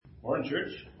Morning,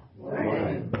 church.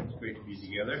 Morning. It's great to be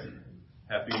together.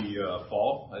 Happy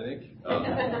fall, I think.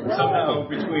 Somehow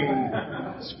between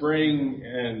spring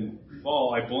and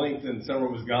fall, I blinked and summer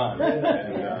was gone.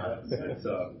 And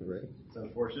it's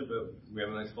unfortunate, but we have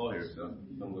a nice fall here, so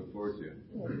something to look forward to.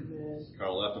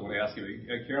 Carl left. I'm going to ask you.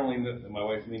 Caroline, my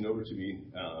wife, leaned over to me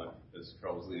as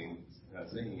Carl was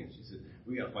singing, and she said,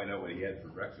 "We got to find out what he had for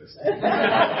breakfast." A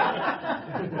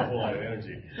whole lot of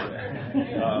energy.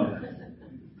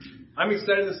 I'm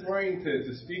excited this morning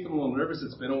to speak. I'm a little nervous.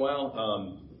 It's been a while.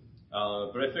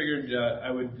 But I figured I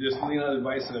would just lean on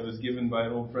advice that I was given by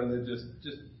an old friend that just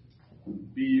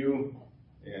be you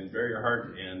and bear your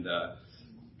heart, and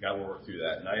God will work through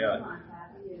that. And I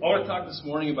want to talk this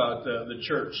morning about the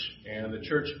church, and the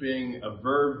church being a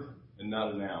verb and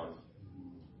not a noun.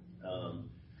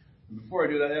 Before I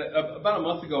do that, about a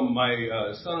month ago,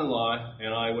 my son-in-law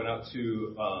and I went out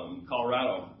to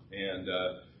Colorado, and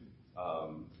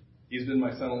he's been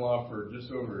my son-in-law for just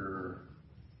over,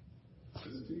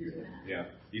 is it 2 years? Yeah.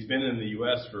 He's been in the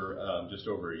U.S. for just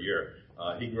over a year.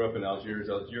 He grew up in Algiers,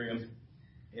 Algerian,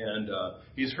 and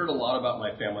he's heard a lot about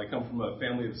my family. I come from a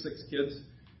family of 6 kids,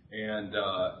 and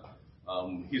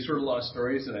he's heard a lot of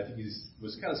stories, and I think he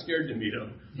was kind of scared to meet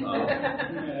them,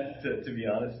 to be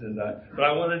honest. And but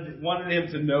I wanted him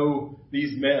to know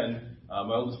these men.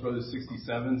 My oldest brother's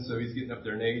 67, so he's getting up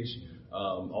there in age.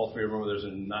 All 3 of my brothers are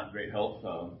in not great health,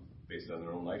 based on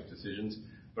their own life decisions.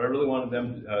 But I really wanted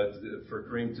them, for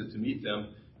Kareem to meet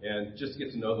them and just to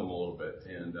get to know them a little bit.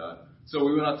 And so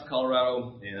we went out to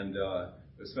Colorado and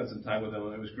spent some time with them,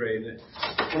 and it was great. And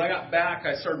when I got back,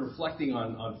 I started reflecting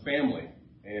on family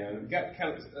and got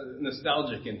kind of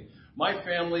nostalgic. And my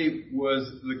family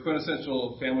was the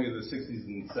quintessential family of the 60s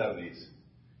and 70s.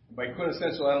 By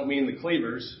quintessential, I don't mean the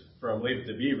Cleavers from Leave It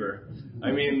to Beaver.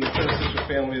 I mean the quintessential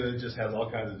family that just has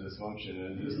all kinds of dysfunction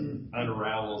and just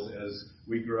unravels as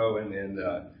we grow and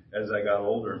as I got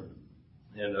older.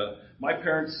 And my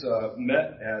parents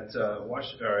met at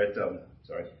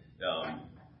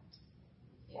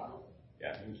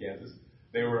in Kansas.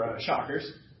 They were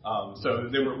Shockers. So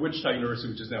they were at Wichita University,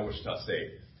 which is now Wichita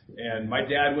State. And my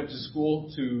dad went to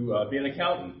school to be an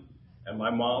accountant, and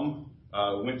my mom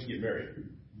went to get married.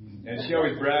 And she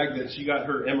always bragged that she got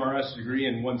her MRS degree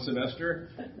in 1 semester,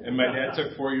 and my dad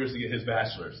took 4 years to get his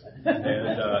bachelor's.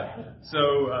 And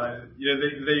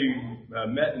they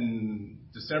met in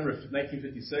December of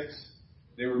 1956.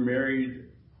 They were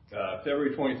married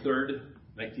February 23rd,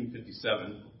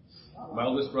 1957. My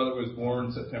oldest brother was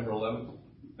born September 11th,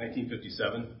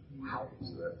 1957. Wow.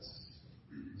 So that's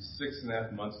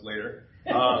 6.5 months later.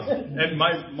 And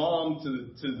my mom,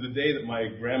 to the day that my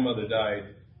grandmother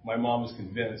died, my mom was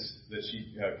convinced that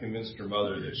she convinced her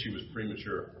mother that she was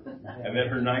premature, and that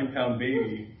her 9-pound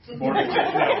baby born at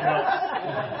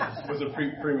 6.5 months was a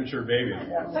premature baby.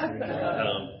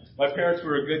 My parents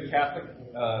were a good Catholic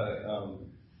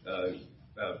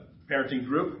parenting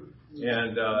group,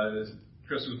 and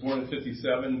Chris was born in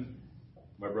 57.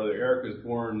 My brother Eric was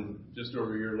born just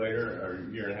over a year later, or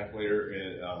a year and a half later, a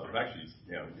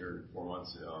year and 4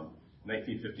 months,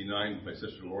 1959. My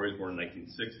sister Lori was born in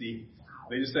 1960.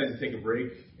 They decided to take a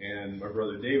break, and my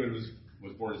brother David was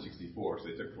born in 64, so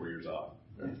they took 4 years off,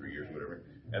 or 3 years, whatever.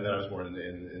 And then I was born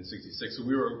in 66. So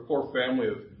we were a core family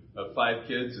of 5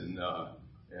 kids and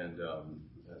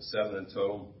 7 in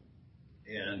total.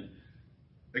 And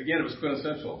again, it was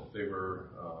quintessential. They were.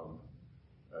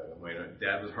 My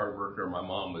dad was a hard worker. My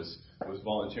mom was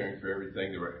volunteering for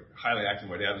everything. They were highly active.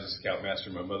 My dad was a scoutmaster.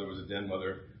 My mother was a den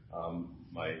mother.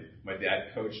 My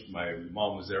dad coached. My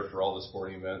mom was there for all the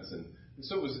sporting events, and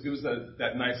so it was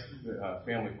that nice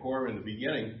family core in the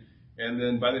beginning. And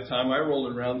then by the time I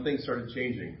rolled around, things started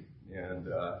changing. And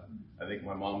I think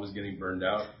my mom was getting burned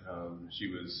out. She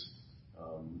was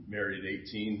married at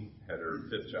 18, had her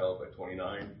 5th child by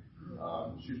 29.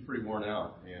 She was pretty worn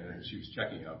out, and she was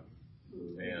checking up.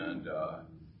 And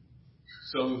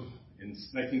so in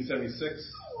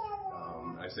 1976,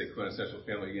 I say quintessential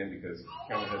family again because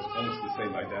Caroline has almost the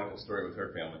same identical story with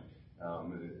her family.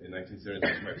 In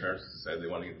 1976, my parents decided they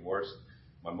wanted to get divorced.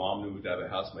 My mom moved out of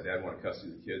the house. My dad wanted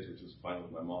custody of the kids, which was fine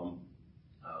with my mom.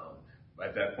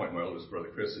 At that point, my oldest brother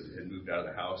Chris had moved out of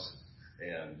the house,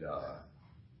 and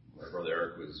my brother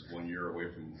Eric was 1 year away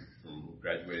from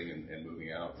graduating and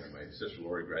moving out. And my sister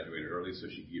Lori graduated early so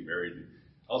she could get married. And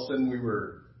all of a sudden, we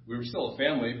were still a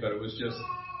family, but it was just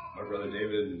my brother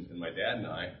David and my dad and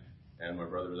I. And my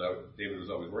brother David was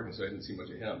always working, so I didn't see much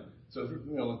of him. So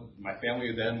my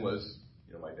family then was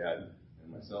my dad and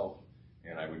myself,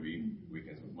 and I would be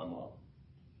weekends with my mom,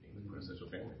 being the quintessential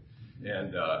family.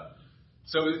 And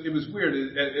so it was weird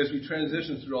as we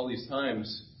transitioned through all these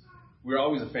times. we were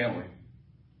always a family.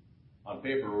 On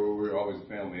paper, we were always a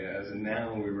family. As a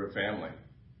noun, we were a family.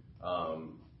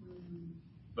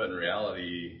 But in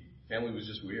reality, family was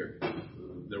just weird.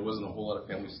 There wasn't a whole lot of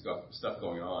family stuff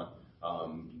going on.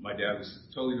 My dad was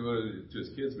totally devoted to his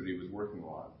kids, but he was working a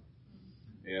lot.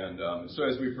 And so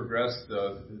as we progressed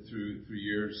through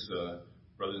years,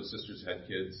 brothers and sisters had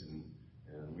kids, and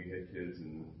we had kids,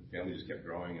 and the family just kept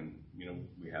growing. And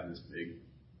we had this big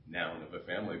noun of a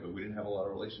family, but we didn't have a lot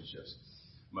of relationships.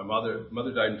 My mother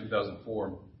died in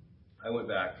 2004. I went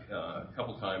back a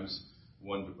couple times.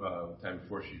 One time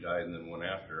before she died, and then one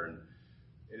after. And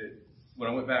when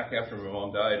I went back after my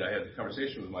mom died, I had a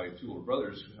conversation with my two older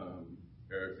brothers,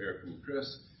 Eric and Chris,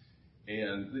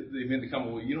 and they made the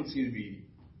comment, "Well, you don't seem to be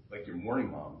like your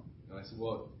mourning mom." And I said,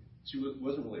 "Well, she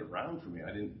wasn't really around for me.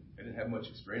 I didn't have much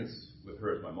experience with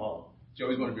her as my mom. She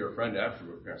always wanted to be our friend after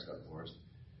her parents got divorced."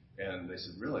 And they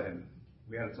said, "Really?" And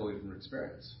we had a totally different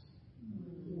experience.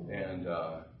 And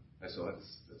I said,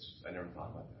 I never thought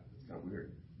about that. It's kind of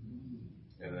weird.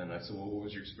 And then I said, "Well, what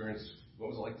was your experience? What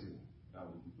was it like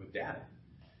with Dad?"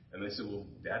 And they said, "Well,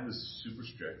 Dad was super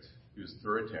strict. He was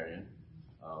authoritarian.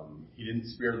 He didn't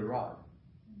spare the rod."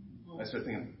 I started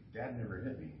thinking, Dad never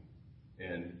hit me,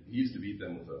 and he used to beat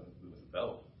them with a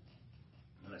belt.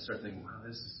 And I started thinking, wow,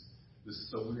 this is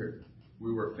so weird.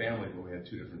 We were a family, but we had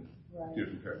two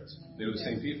different parents. They were the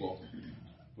same people,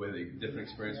 with a different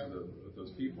experience with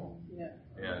those people. Yeah.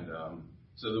 And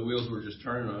so the wheels were just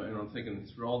turning, and I'm thinking,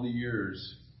 through all the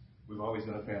years, we've always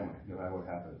been a family, no matter what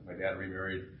happened. My dad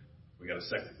remarried. We got a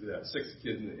sixth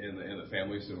kid in the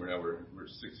family, so we're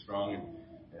six strong,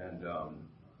 and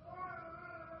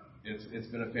it's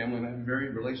been a family, and I have very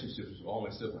relationships with all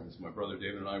my siblings. My brother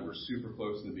David and I were super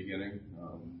close in the beginning.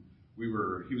 He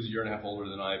was a year and a half older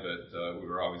than I, but we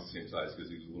were always the same size because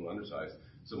he was a little undersized.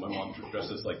 So my mom dressed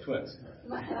us like twins,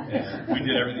 and we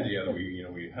did everything together.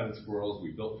 We hunted squirrels,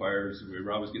 we built fires, we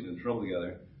were always getting in trouble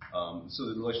together. So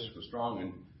the relationship was strong,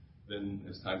 and then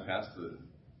as time passed,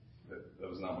 that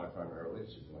was not my primary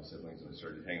relationship with my siblings, and I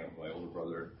started hanging out with my older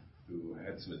brother who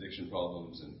had some addiction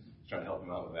problems and trying to help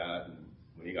him out with that. And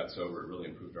when he got sober, it really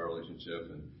improved our relationship.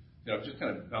 And it just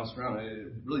kind of bounced around. And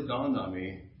it really dawned on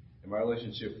me in my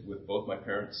relationship with both my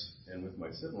parents and with my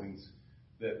siblings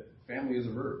that family is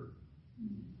a verb.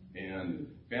 And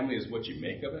family is what you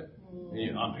make of it.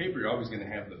 And on paper, you're always going to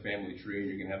have the family tree, and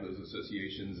you're going to have those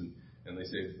associations, and they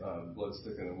say blood's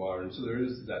thicker than water. And so there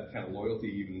is that kind of loyalty,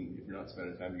 even if you're not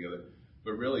spending time together.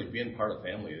 But really, being part of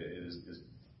family is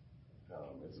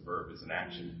it's a verb, it's an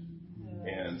action.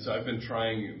 And so I've been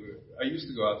trying. I used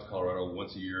to go out to Colorado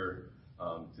once a year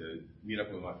to meet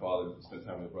up with my father, spend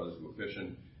time with brothers, go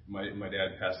fishing. My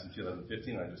dad passed in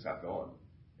 2015, and I just stopped going.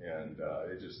 And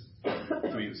it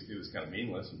was kind of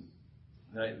meaningless. And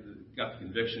I got the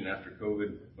conviction after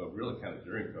COVID, but really kind of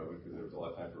during COVID, because there was a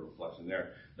lot of time for reflection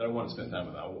there, that I wanted to spend time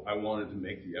with them. I wanted to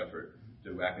make the effort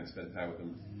to go back and spend time with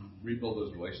them, rebuild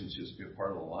those relationships, be a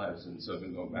part of their lives. And so I've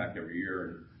been going back every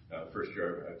year. And first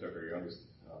year, I took our youngest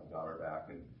daughter back,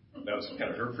 and that was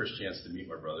kind of her first chance to meet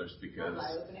my brothers because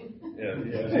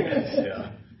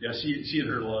she had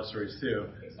heard a lot of stories too.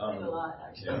 Explained a lot,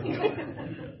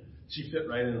 actually. She fit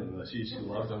right in them. She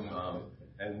loved them,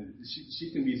 and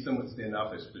she can be somewhat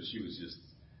standoffish, but she was just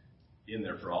in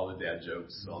there for all the dad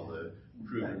jokes, all the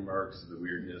crude remarks, the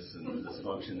weirdness and the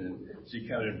dysfunction, and she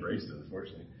kind of embraced it,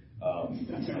 unfortunately.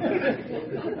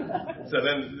 So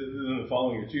then the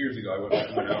following year, 2 years ago, I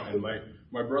went out, and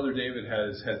my brother David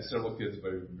has had several kids by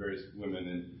various women,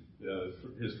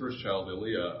 and his first child,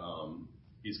 Aaliyah,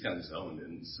 he's kind of zoned,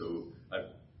 and so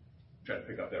I've tried to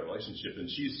pick up that relationship, and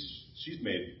she's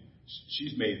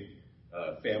made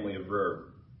family a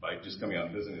verb by just coming out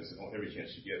and visiting us every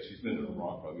chance she gets. She's been to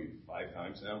Vermont probably 5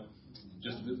 times now,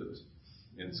 just to visit us,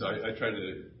 and so I try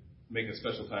to make a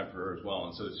special time for her as well.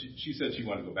 And so she said she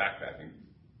wanted to go backpacking,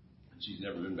 and she's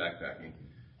never been backpacking.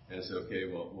 And I said,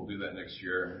 okay, well, we'll do that next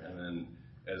year. And then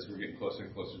as we're getting closer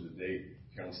and closer to the date,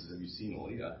 Carolyn says, have you seen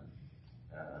Aaliyah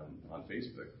on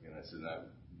Facebook? And I said,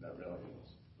 not really.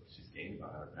 She's gained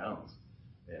about 100 pounds.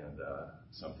 And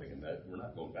so I'm thinking that we're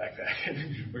not going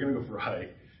backpacking. We're going to go for a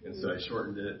hike. And so I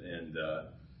shortened it. And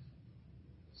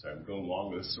sorry, I'm going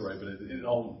long with this story, but it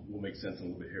all will make sense in a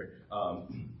little bit here.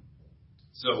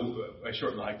 So I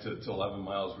shortened the hike to 11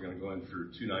 miles. We're going to go in for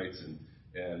 2 nights,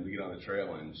 and we get on the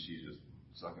trail, and she's just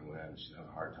sucking wind. She's having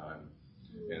a hard time.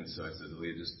 And so I said to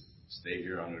Leah, just stay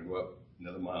here. I'm going to go up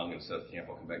another mile. I'm going to set up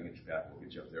camp. I'll come back and get you back. We'll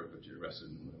get you up there, put you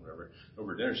arrested and whatever.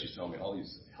 Over dinner, she's telling me all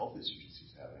these health issues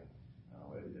she's having.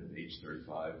 At age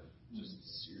 35, just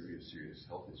serious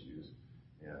health issues.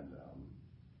 And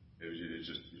it was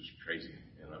just crazy.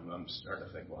 And I'm starting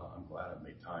to think, well, I'm glad I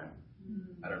made time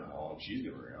I don't know how long she's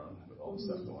going to be around with all the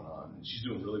stuff going on. And she's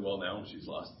doing really well now. She's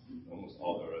lost almost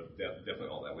all, or definitely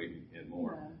all that weight and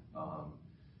more.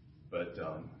 But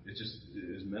it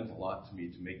has meant a lot to me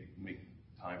to make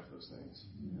time for those things.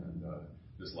 And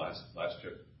this last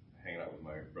trip, hanging out with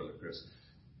my brother Chris,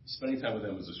 spending time with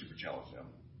them was a super challenge now.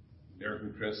 Eric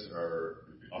and Chris are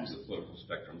opposite political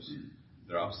spectrums.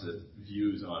 They're opposite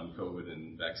views on COVID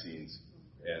and vaccines,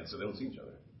 and so they don't see each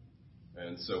other.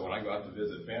 And so when I go out to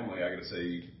visit family, I got to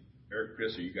say, Eric,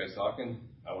 Chris, are you guys talking?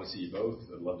 I want to see you both.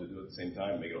 I'd love to do it at the same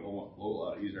time, make it a whole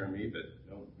lot easier on me, but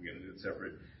no, we got to do it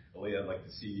separate. Aaliyah, I'd like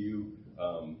to see you.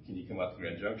 Can you come out to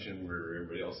Grand Junction where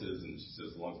everybody else is? And she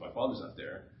says, as long as my father's not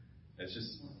there. It's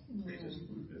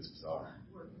bizarre.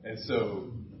 And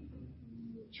so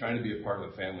trying to be a part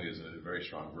of the family is a very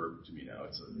strong verb to me now.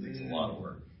 It takes a lot of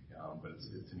work, but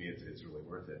to me, it's really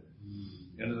worth it.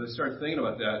 And as I started thinking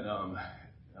about that,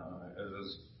 as I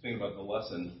was thinking about the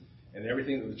lesson and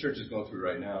everything that the church is going through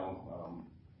right now,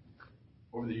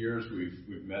 over the years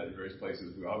we've met at various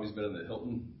places. We've always been in the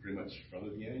Hilton pretty much from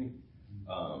the beginning,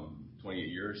 28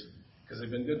 years, because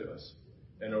they've been good to us.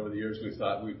 And over the years we've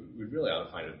thought we really ought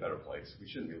to find a better place. We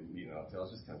shouldn't be meeting in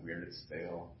hotels. It's just kind of weird. It's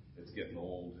stale. It's getting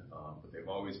old. But they've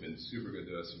always been super good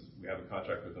to us. We have a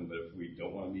contract with them, but if we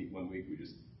don't want to meet 1 week, we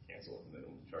just cancel it and they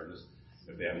don't charge us.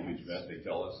 If they have a huge event, they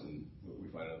tell us and we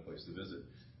find another place to visit.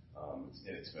 It's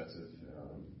inexpensive.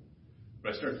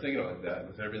 But I started thinking about that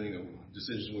with everything, the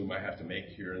decisions we might have to make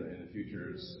here in the future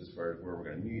as far as where we're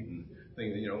going to meet, and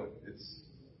thinking, it's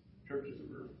church is a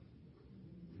verb.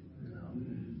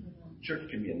 Church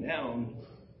can be a noun,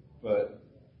 but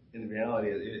in reality,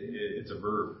 it's a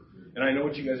verb. And I know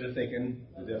what you guys are thinking.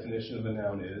 The definition of a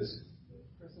noun is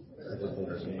person,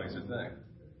 place, or thing.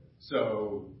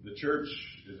 So the church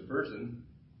is a person,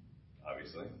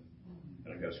 obviously,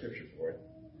 and I've got a scripture for it.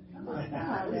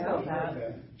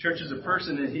 Church is a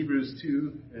person in Hebrews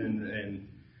 2 and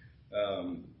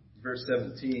verse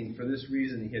 17. For this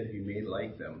reason he had to be made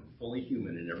like them, fully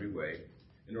human in every way,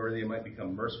 in order they might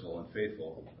become merciful and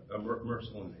faithful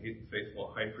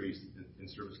high priest in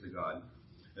service to God,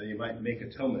 and he might make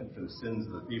atonement for the sins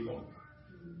of the people.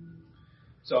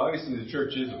 So obviously the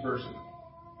church is a person.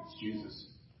 It's Jesus,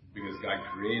 because God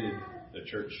created the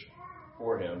church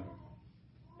for him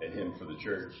and him for the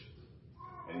church.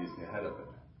 And he's the head of it.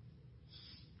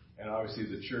 And obviously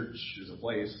the church is a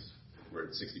place. We're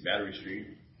at 60 Battery Street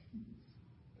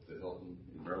at the Hilton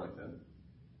in Burlington.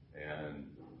 And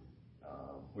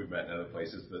we've met in other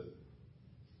places, but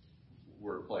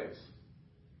we're a place.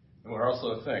 And we're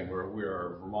also a thing. We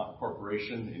are a Vermont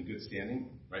corporation in good standing,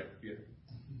 right, Peter?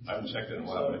 I haven't checked it in a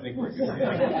while, but I think we're in good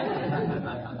standing.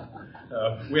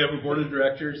 We have a board of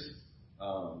directors.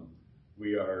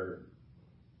 We are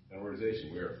an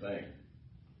organization. We are a thing.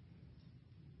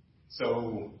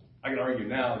 So I can argue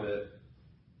now that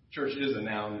church is a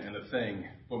noun and a thing,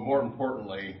 but more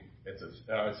importantly, it's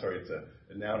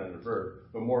a noun and a verb.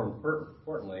 But more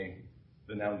importantly,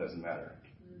 the noun doesn't matter.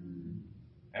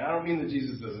 And I don't mean that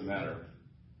Jesus doesn't matter,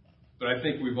 but I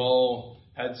think we've all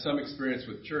had some experience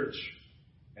with church,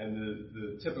 and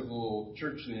the typical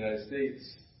church in the United States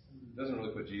doesn't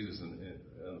really put Jesus in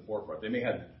the forefront. They may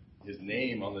have his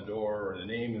name on the door or the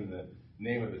name in the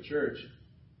name of the church.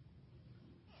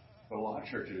 But a lot of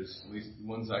churches, at least the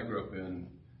ones I grew up in,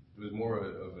 it was more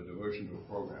of a devotion to a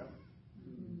program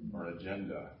or an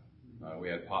agenda. We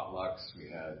had potlucks, we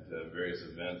had various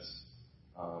events,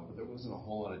 but there wasn't a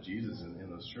whole lot of Jesus in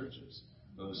those churches.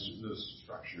 Those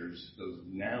structures, those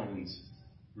nouns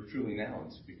were truly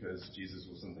nouns because Jesus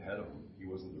wasn't the head of them. He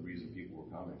wasn't the reason people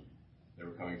were coming. They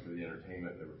were coming for the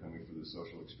entertainment. They were coming for the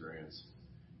social experience.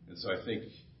 And so I think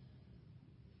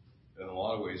in a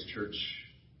lot of ways, church,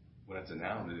 when it's a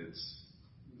noun, it's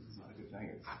not a good thing.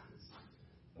 It's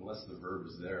unless the verb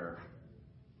is there,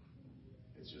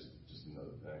 it's just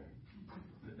another thing.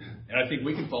 And I think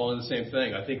we can fall into the same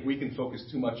thing. I think we can focus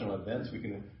too much on events. We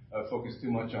can focus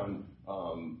too much on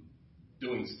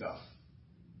doing stuff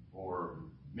or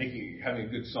having a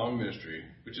good song ministry,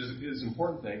 which is an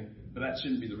important thing, but that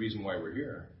shouldn't be the reason why we're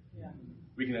here. Yeah.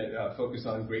 We can focus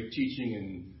on great teaching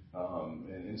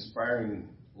and inspiring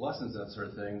lessons, that sort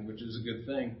of thing, which is a good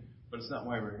thing, but it's not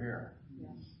why we're here. Yeah.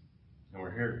 And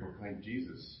we're here to proclaim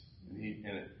Jesus.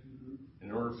 And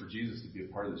in order for Jesus to be a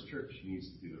part of this church, he needs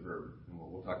to be the verb. And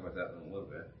we'll talk about that in a little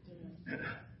bit. Yeah.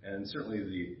 And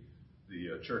certainly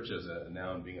the church as a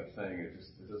noun being a thing,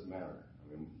 it doesn't matter.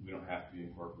 I mean, we don't have to be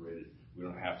incorporated. We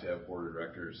don't have to have board of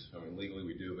directors. I mean, legally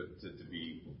we do, but to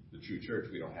be the true church,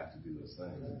 we don't have to do those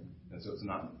things. And so it's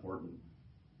not important.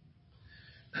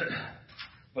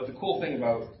 But the cool thing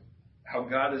about how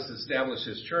God has established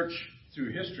his church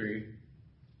through history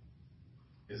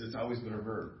is it's always been a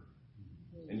verb.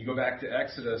 And you go back to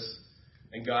Exodus,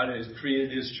 and God has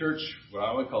created his church, what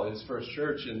I would call his first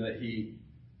church, in that he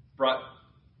brought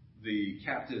the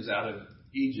captives out of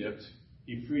Egypt,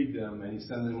 he freed them, and he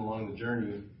sent them along the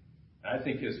journey. And I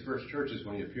think his first church is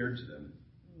when he appeared to them.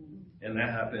 And that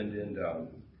happened in,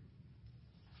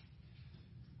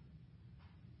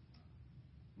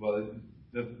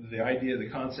 the idea, the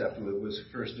concept of it was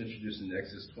first introduced in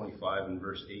Exodus 25 and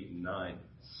verse 8 and 9.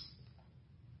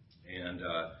 And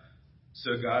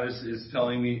so God is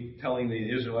telling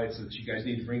the Israelites that you guys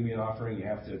need to bring me an offering. You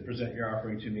have to present your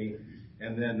offering to me.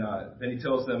 And then he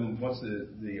tells them once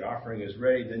the offering is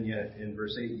ready, then in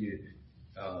verse 8 you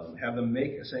have them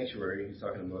make a sanctuary. He's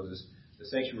talking to Moses, a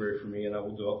sanctuary for me, and I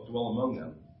will dwell among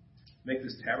them. Make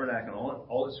this tabernacle and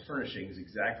all its furnishings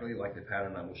exactly like the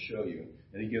pattern I will show you.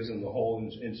 And he gives them the whole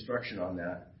instruction on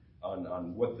that,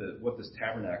 on what this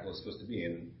tabernacle is supposed to be.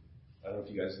 And I don't know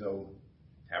if you guys know,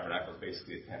 tabernacle is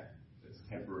basically a tent. It's a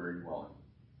temporary dwelling.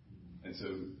 And so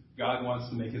God wants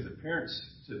to make his appearance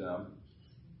to them,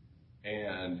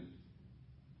 and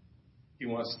he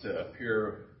wants to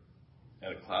appear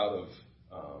in a cloud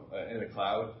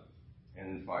and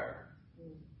in fire.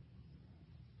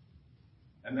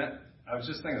 And I was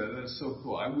just thinking that's so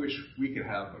cool. I wish we could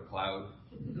have a cloud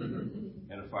and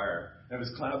a fire. And it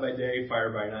was cloud by day,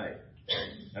 fire by night.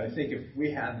 And I think if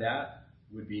we had that,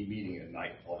 we'd be meeting at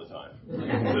night all the time.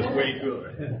 It's way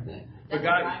cooler. But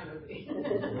God, Brian movie.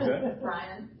 What's that?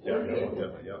 Brian. Yeah.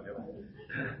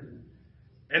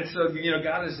 And so,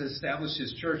 God has established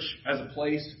his church as a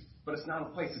place, but it's not a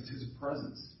place, it's his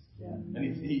presence. Yeah.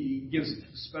 And he gives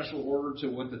special order to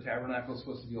what the tabernacle is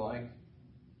supposed to be like.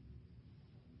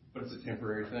 But it's a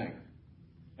temporary thing.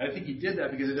 And I think he did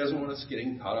that because he doesn't want us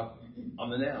getting caught up on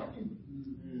the now.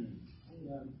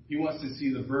 He wants to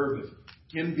see the verb of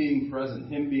him being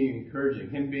present, him being encouraging,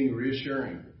 him being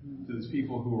reassuring to these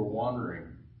people who are wandering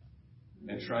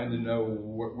and trying to know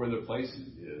where their place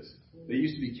is. They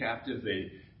used to be captive.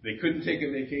 They couldn't take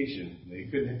a vacation. They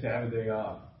couldn't have a day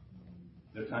off.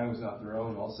 Their time was not their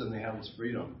own. All of a sudden they have this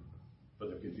freedom. But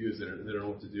they're confused. They don't know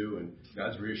what to do. And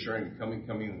God's reassuring, coming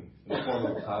in the form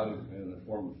of a cloud and in the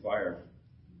form of fire.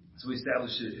 So he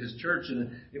established his church,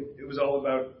 and it was all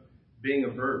about being a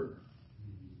verb.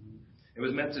 It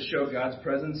was meant to show God's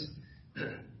presence.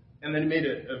 And then he made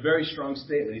a very strong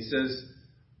statement. He says,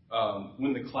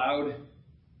 when the cloud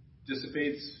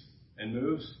dissipates and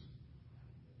moves,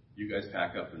 you guys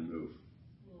pack up and move.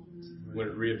 When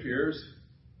it reappears,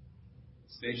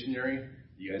 stationary,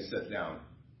 you guys sit down.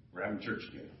 We're having church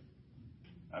again.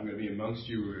 I'm going to be amongst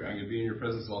you. I'm going to be in your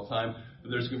presence all the time.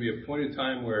 But there's going to be a point in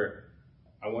time where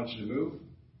I want you to move,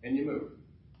 and you move.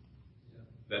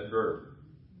 That verb.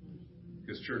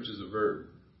 Because church is a verb.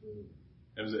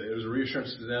 It was a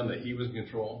reassurance to them that he was in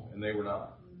control, and they were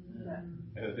not.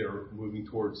 And that they were moving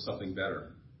towards something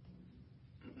better.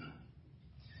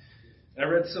 I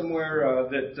read somewhere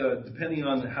that depending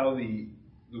on how the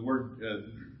word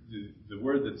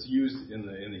that's used in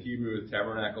the Hebrew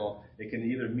tabernacle, it can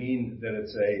either mean that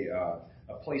it's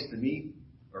a place to meet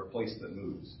or a place that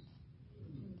moves.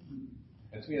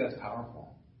 And to me, that's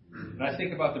powerful. And I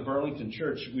think about the Burlington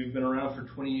church. We've been around for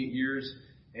 28 years,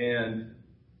 and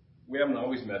we haven't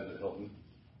always met at the Hilton.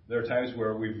 There are times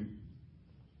where we've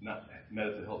not met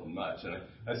at the Hilton much. And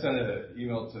I sent an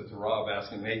email to Rob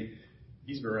asking, hey,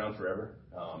 he's been around forever,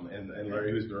 and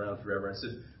Larry, who's been around forever. I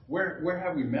said, where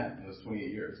have we met in those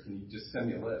 28 years? Can you just send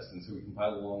me a list? And so we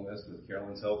compiled a long list with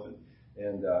Carolyn's help.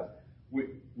 And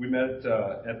we met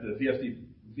at the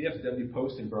VFW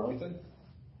Post in Burlington,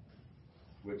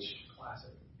 which,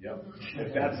 classic. Yep.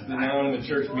 If that's the noun in the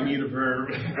church, we need a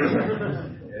verb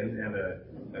and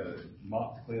a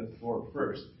mop to clean up the floor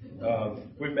first.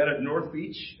 We met at North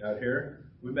Beach out here.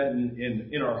 We met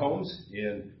in our homes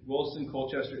in Williston,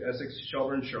 Colchester, Essex,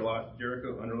 Shelburne, Charlotte,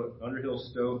 Jericho, Underhill,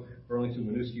 Stowe, Burlington,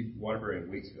 Winooski, Waterbury,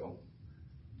 and Waitsville.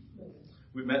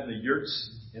 We met in the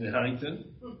yurts in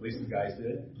Huntington. At least the guys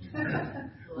did.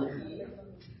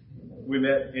 We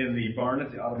met in the barn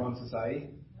at the Audubon Society,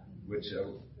 which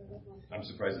I'm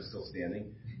surprised it's still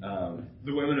standing.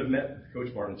 The women have met at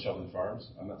Coach Barn and Shelburne Farms.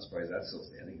 I'm not surprised that's still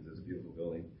standing because it's a beautiful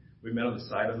building. We met on the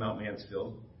side of Mount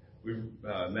Mansfield. We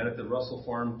met at the Russell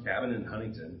Farm Cabin in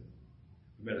Huntington.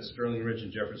 We met at Sterling Ridge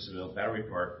in Jeffersonville, Battery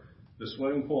Park, the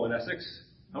swimming pool in Essex.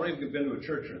 How many of you have been to a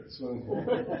church at the swimming pool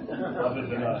other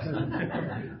than us?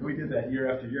 We did that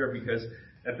year after year because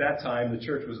at that time the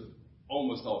church was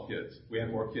almost all kids. We had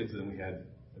more kids than we had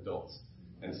adults.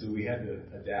 And so we had to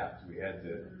adapt. We had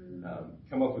to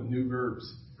come up with new verbs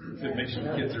to make sure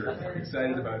the kids are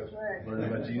excited about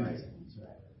learning about Jesus.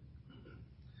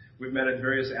 We've met at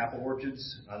various apple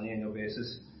orchards on the annual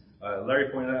basis.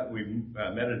 Larry pointed out we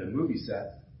met at a movie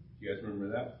set. You guys remember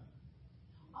that?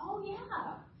 Oh, yeah.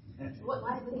 What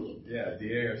lies beneath? Yeah,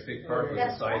 Diego State Park was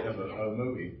the site of a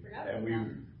movie. And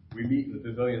we meet in the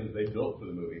pavilion that they built for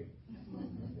the movie.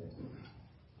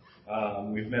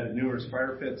 We've met at numerous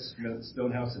fire pits. We met at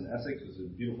Stonehouse in Essex. It was a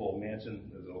beautiful mansion.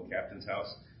 It was an old captain's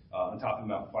house. On top of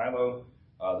Mount Philo,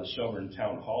 the Shelburne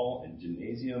Town Hall and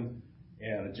Gymnasium,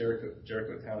 and a Jericho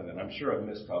Town event. I'm sure I've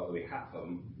missed probably half of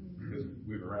them because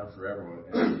we've been around forever.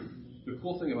 And the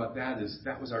cool thing about that is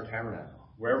that was our tabernacle.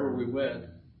 Wherever we went,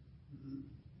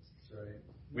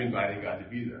 we invited God to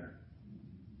be there.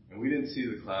 And we didn't see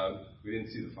the cloud. We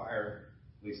didn't see the fire,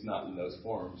 at least not in those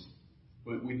forms.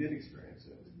 But we did experience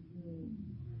it.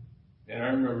 And I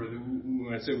remember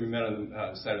when I say we met on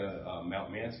the side of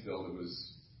Mount Mansfield, it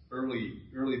was early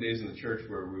days in the church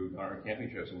where we were on our camping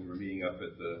trips, and we were meeting up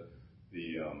at the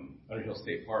Underhill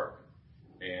State Park.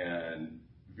 And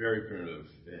very primitive.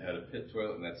 It had a pit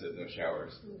toilet, and that's it, no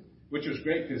showers. Which was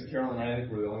great because Carol and I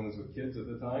think were the only ones with kids at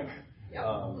the time. Yep.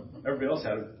 Everybody else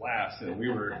had a blast, and we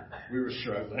were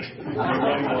struggling.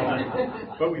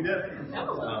 But we did it.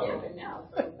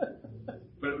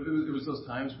 But it was those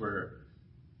times where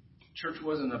church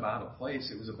wasn't about a place;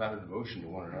 it was about a devotion to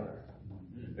one another.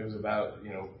 It was about,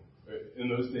 in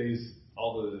those days,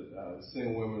 all the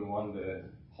single women wanted to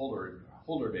hold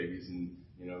our babies and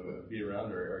be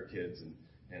around our kids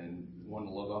and wanted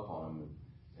to love up on them,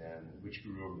 and which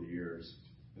grew over the years.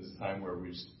 It was a time where we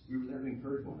were there to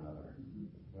encourage one another.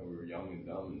 We were young and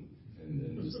dumb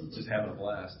and just having a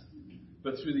blast.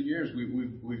 But through the years,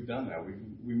 we've done that.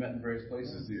 We met in various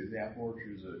places. The apple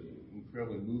orchard is an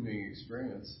incredibly moving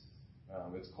experience.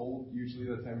 It's cold usually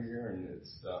that time of year, and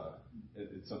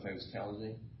it's sometimes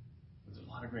challenging. But there's a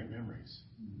lot of great memories.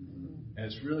 And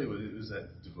it's really it was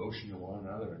that devotion to one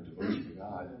another and devotion to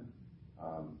God.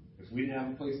 If we didn't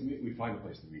have a place to meet, we'd find a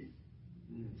place to meet.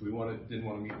 If we didn't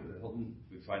want to meet at the Hilton,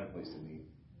 we'd find a place to meet.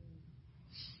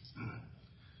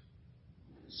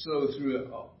 So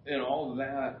in all of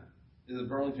that, the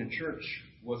Burlington Church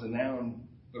was a noun,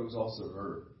 but it was also a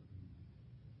verb.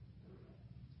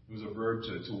 It was a verb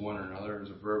to one another. It was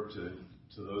a verb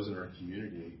to those in our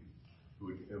community who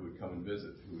would come and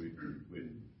visit, who would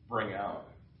bring out.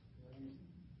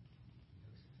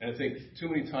 And I think too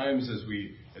many times as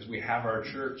we have our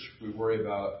church, we worry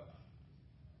about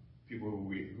people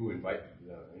who invite,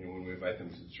 when we invite them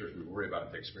to the church, we worry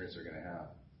about the experience they're going to have.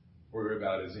 What we worry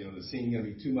about is, the singing going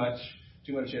to be too much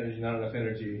energy, not enough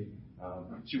energy.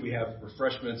 Should we have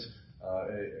refreshments?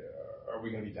 Are we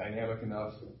going to be dynamic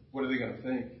enough? What are they going to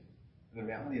think? And the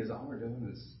reality is, all we're doing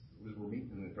is we're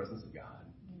meeting in the presence of God.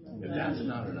 If that's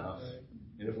not enough,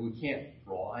 and if we can't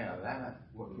rely on that,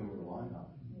 what can we rely on?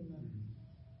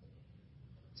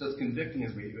 So it's convicting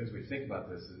as we think about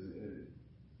this.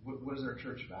 What is our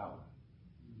church about?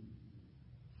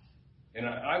 And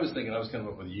I was thinking I was coming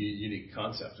up with a unique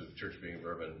concept of church being a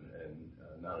verb and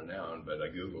not a noun, but I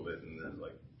Googled it, and there's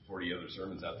like 40 other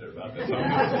sermons out there about this. So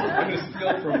I'm going to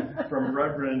steal from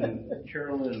Reverend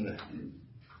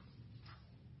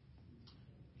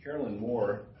Carolyn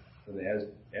Moore from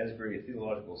the Asbury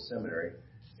Theological Seminary,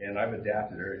 and I've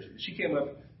adapted her. She came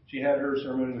up, she had her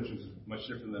sermon, which was much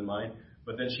different than mine,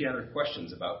 but then she had her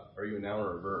questions about, are you a noun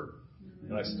or a verb?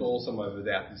 And I stole some, I've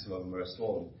adapted some of them, but I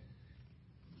stole them.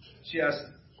 She asked,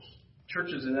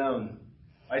 church is a noun.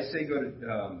 I say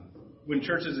when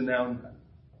church is a noun,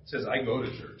 it says I go to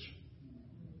church.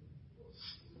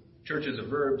 Church is a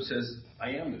verb, says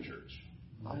I am the church.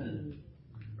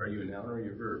 Are you a noun or are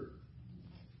you a verb?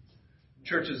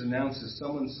 Church is a noun, says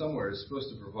someone somewhere is supposed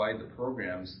to provide the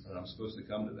programs and I'm supposed to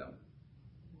come to them.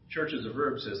 Church is a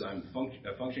verb, says I'm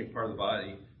a functioning part of the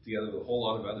body together with a whole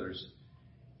lot of others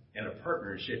and a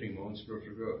partner in shaping my own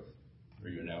spiritual growth. Are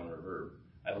you a noun or a verb?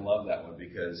 I love that one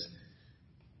because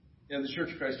the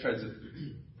Church of Christ tries to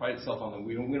pride itself on that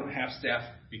we don't have staff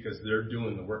because they're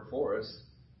doing the work for us.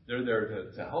 They're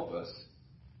there to help us.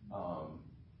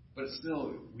 But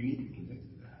still, we need to be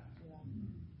convicted of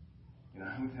that.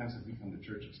 How many times have we come to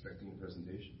church expecting a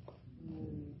presentation?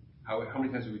 How many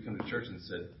times have we come to church and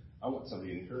said, I want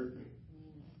somebody to encourage me.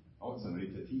 I want somebody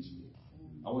to teach me.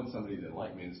 I want somebody to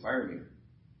like me, inspire me.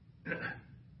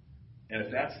 And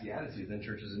if that's the attitude, then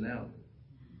church is a noun.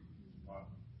 Wow.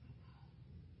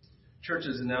 Church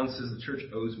is a noun, says the church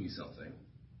owes me something.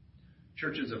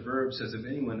 Church is a verb, says if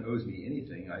anyone owes me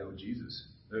anything, I owe Jesus.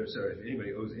 If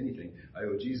anybody owes anything, I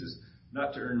owe Jesus.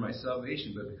 Not to earn my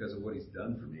salvation, but because of what he's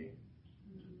done for me.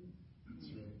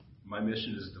 My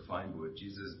mission is defined by what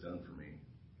Jesus has done for me.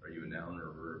 Are you a noun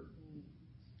or a verb?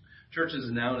 Church as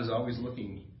a noun is always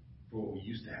looking for what we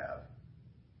used to have.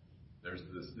 There's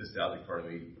this nostalgic part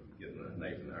of me getting the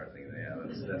knife in the heart thinking, yeah,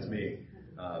 that's me.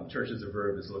 Church as a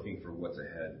verb is looking for what's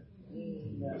ahead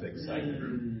with excitement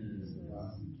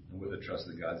and with a trust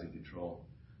that God's in control.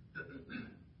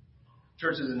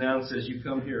 Church as a noun says, you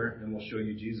come here and we'll show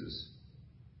you Jesus.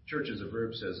 Church as a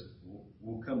verb says,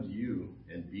 we'll come to you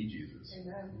and be Jesus.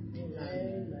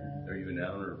 Amen. Are you a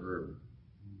noun or a verb?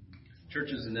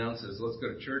 Church as a noun says, let's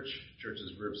go to church. Church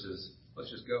as a verb says, let's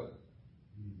just go.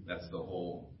 That's the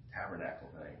whole tabernacle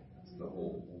thing. That's the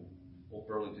whole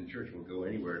Burlington church will go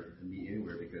anywhere and meet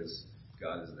anywhere because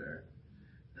God is there.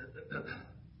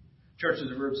 Church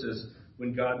as a verb says,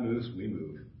 when God moves, we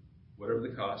move. Whatever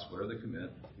the cost, whatever the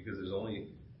commit, because there's only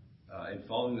in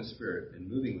following the Spirit and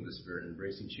moving with the Spirit and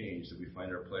embracing change that we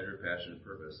find our pleasure, passion, and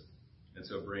purpose, and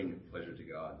so bring pleasure to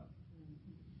God.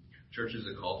 Church is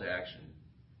a call to action,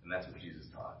 and that's what Jesus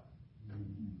taught.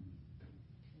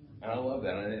 And I love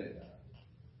that.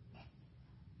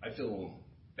 I feel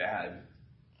bad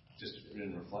just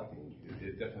in reflecting.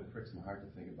 It definitely pricks my heart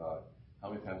to think about how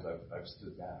many times I've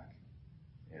stood back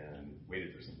and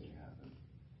waited for something to happen,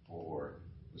 or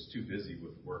was too busy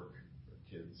with work or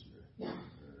kids or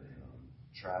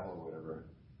travel or whatever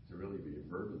to really be a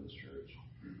verb in this church.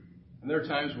 And there are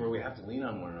times where we have to lean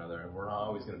on one another, and we're not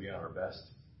always going to be on our best,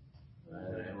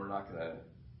 and we're not going to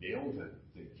be able to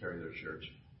carry their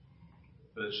church.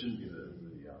 But it shouldn't be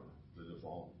the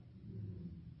default.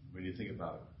 When you think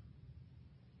about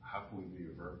how can we be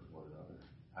a verb to one another,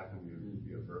 how can we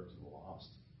be a verb to the lost,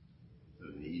 to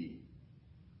the needy,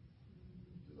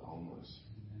 to the homeless.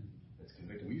 It's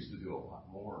convicting. We used to do a lot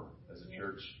more as a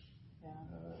church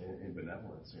in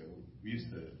benevolence. We used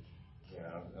to,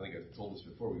 I think I've told this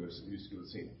before, we used to go to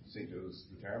St. Joe's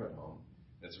retirement home.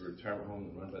 It's a retirement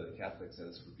home run by the Catholics, and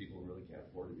it's for people who really can't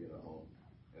afford to be in a home.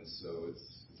 And so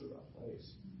it's a rough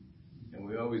place. And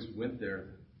we always went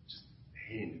there just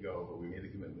hating to go, but we made the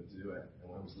commitment to do it. And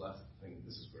when I was left thinking,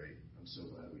 this is great. I'm so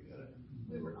glad we did it.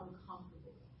 We were uncomfortable.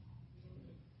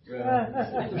 Yeah.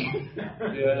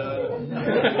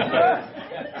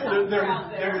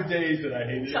 There were days that I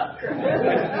hated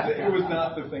it. It was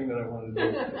not the thing that I wanted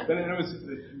to do. But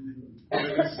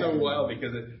it was so wild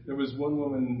because there was one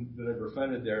woman that I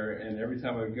befriended there, and every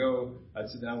time I would go, I'd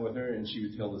sit down with her, and she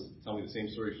would tell me the same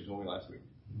story she told me last week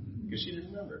because she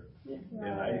didn't remember,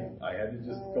 and I had to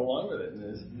just go along with it, and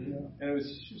it was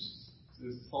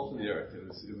salt of the earth. It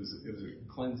was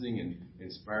a cleansing and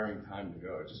inspiring time to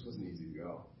go. It just wasn't easy to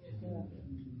go.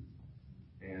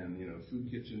 And food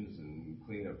kitchens and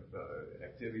clean up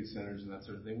activity centers and that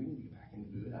sort of thing. We need to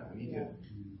get back into that.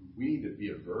 We need to be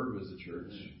a verb as a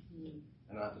church,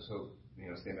 and not just hope,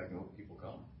 stand back and hope people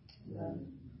come. We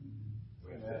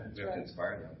have to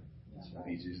inspire them. And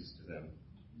be Jesus to them.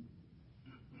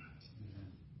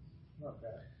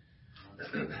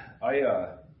 I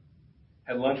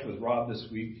had lunch with Rob this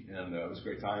week, and it was a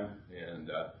great time. And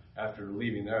after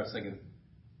leaving there, I was thinking,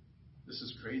 this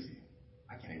is crazy.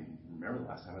 I can't even remember the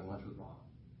last time I had lunch with Rob.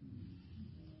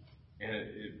 And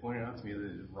it pointed out to me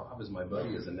that Rob is my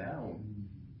buddy as a noun.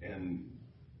 And,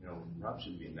 Rob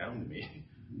shouldn't be a noun to me.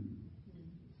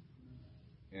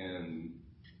 And,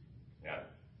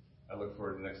 I look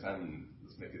forward to the next time, and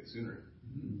let's make it sooner.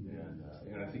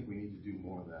 And I think we need to do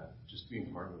more of that, just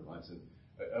being part of the lives. And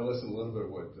I listened a little bit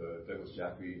of what Douglas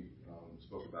Jackie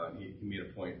spoke about, and he made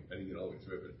a point. I didn't get all the way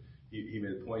through it, but he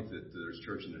made a point that there's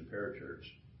church and then parachurch,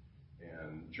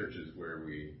 and churches where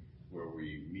we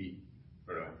meet,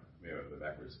 or maybe I put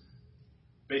backwards.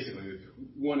 Basically,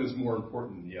 one is more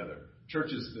important than the other.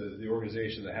 Church is the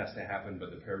organization that has to happen,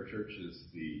 but the parachurch is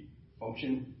the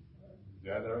function.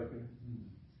 Do I have that right here?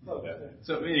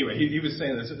 So anyway, he was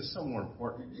saying this is so more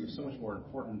important. It's so much more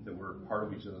important that we're part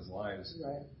of each other's lives.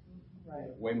 Right.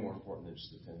 Way more important than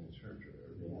just attending church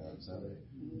or being on Sunday.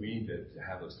 We need to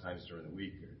have those times during the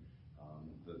week, or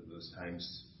those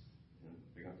times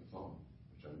picking up the phone,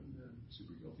 which I'm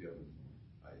super guilty of.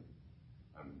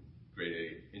 I'm grade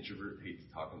A introvert, hate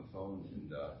to talk on the phone,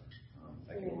 and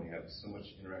I can only have so much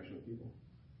interaction with people.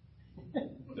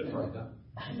 They're fucked up.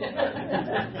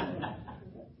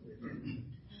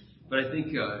 But I think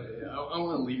I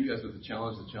want to leave you guys with the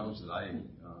challenge that I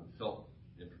felt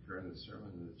in preparing the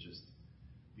sermon, and it's just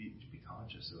be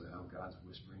conscious of how God's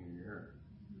whispering in your ear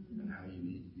and how you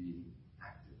need to be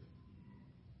active.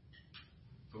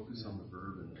 Focus on the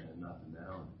verb and not the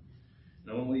noun.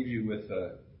 And I want to leave you with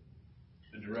a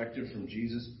directive from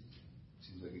Jesus.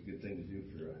 Seems like a good thing to do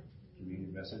for a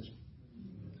community message.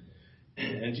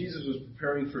 And Jesus was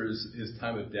preparing for his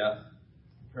time of death,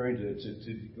 preparing to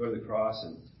go to the cross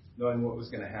and knowing what was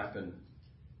going to happen.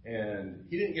 And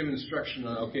he didn't give instruction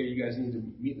on, okay, you guys need to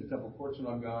meet in the temple courts when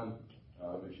I'm gone.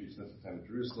 Make sure you spend some time in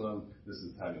Jerusalem. This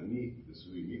is the time to meet. This is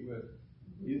who you meet with.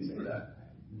 He didn't say that.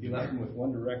 He left them with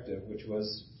one directive, which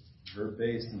was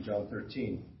verb-based in John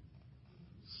 13.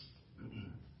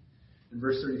 In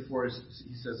verse 34,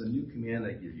 he says, "A new command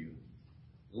I give you.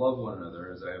 Love one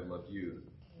another as I have loved you.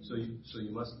 So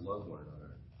you must love one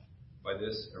another. By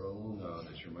this, everyone will know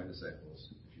that you're my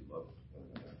disciples if you love one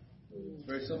another." It's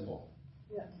very simple.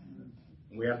 Yeah.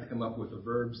 And we have to come up with the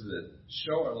verbs that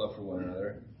show our love for one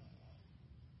another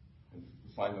and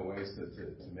find the ways to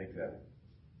make that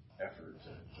effort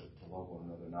to love one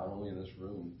another, not only in this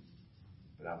room,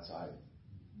 but outside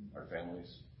our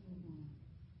families and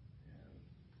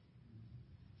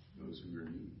those who are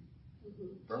in need.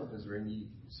 Burlington is a very needy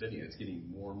city, and it's getting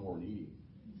more and more needy.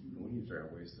 And we need to figure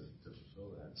out ways to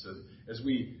fulfill that. So as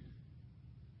we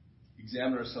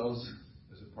examine ourselves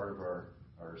as a part of our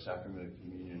sacrament of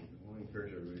communion, I want to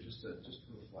encourage everybody just to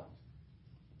reflect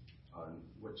on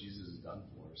what Jesus has done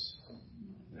for us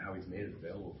and how he's made it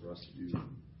available for us to do.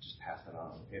 Just pass that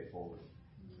on, pay it forward.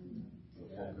 The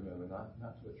full commitment,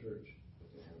 not to a church,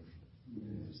 but to him.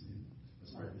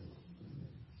 Let's pray.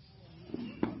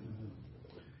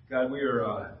 God, we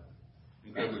are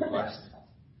incredibly blessed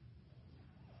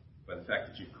by the fact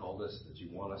that you've called us, that you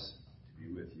want us to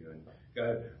be with you. And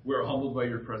God, we're humbled by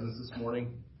your presence this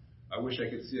morning. I wish I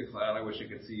could see a cloud. I wish I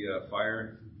could see a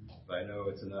fire. But I know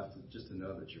it's enough to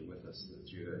know that you're with us,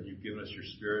 that you've given us your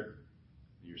Spirit.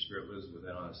 Your Spirit lives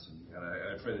within us. And God,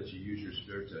 I pray that you use your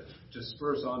Spirit to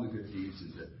spur us on to good deeds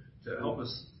and to help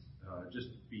us just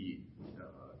be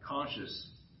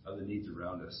conscious of the needs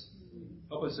around us.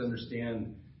 Help us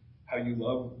understand how you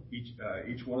love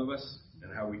each one of us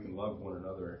and how we can love one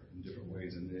another in different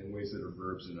ways and in ways that are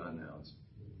verbs and not nouns.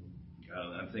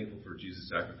 God, I'm thankful for Jesus'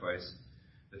 sacrifice,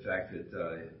 the fact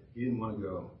that he didn't want to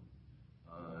go.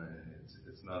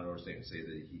 It's not an overstatement to say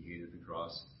that he hated the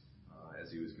cross as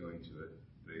he was going to it,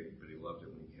 but he loved it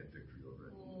when he had victory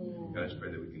over it. God, I just pray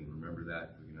that we can remember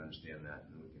that, we can understand that,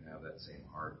 and we can have that same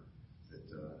heart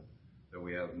that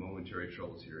we have momentary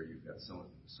troubles here. You've got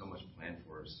so much planned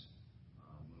for us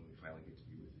when we finally get to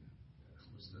be with you.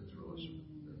 Let's relish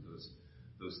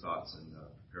those thoughts and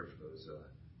prepare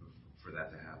for that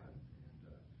to happen.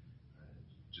 And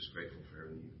just grateful for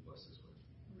everything you've blessed us with.